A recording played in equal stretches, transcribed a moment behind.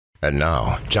And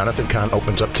now, Jonathan Cahn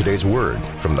opens up today's word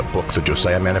from the book, The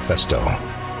Josiah Manifesto.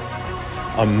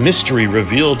 A mystery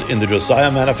revealed in the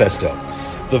Josiah Manifesto.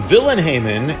 The villain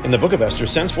Haman in the book of Esther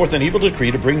sends forth an evil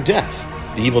decree to bring death.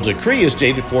 The evil decree is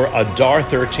dated for Adar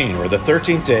 13, or the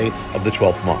 13th day of the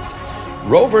 12th month.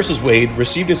 Roe v. Wade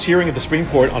received its hearing at the Supreme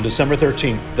Court on December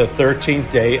 13th, the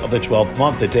 13th day of the 12th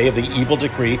month, the day of the evil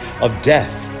decree of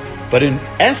death. But in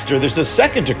Esther, there's a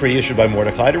second decree issued by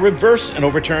Mordecai to reverse and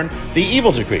overturn the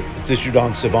evil decree. It's issued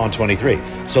on Sivan 23.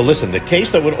 So listen, the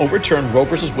case that would overturn Roe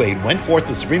v. Wade went forth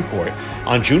to the Supreme Court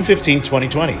on June 15,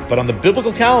 2020. But on the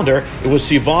biblical calendar, it was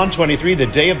Sivan 23, the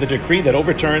day of the decree that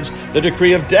overturns the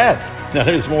decree of death. Now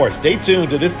there's more. Stay tuned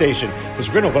to this station because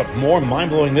we're going to open up more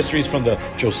mind-blowing mysteries from the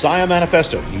Josiah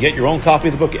Manifesto. You can get your own copy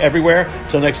of the book everywhere.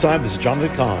 Till next time, this is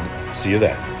Jonathan Cahn. See you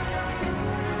then.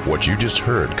 What you just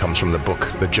heard comes from the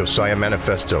book, The Josiah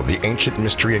Manifesto, The Ancient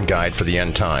Mystery and Guide for the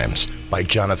End Times, by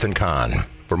Jonathan Cahn.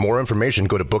 For more information,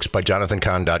 go to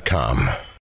booksbyjonathancahn.com.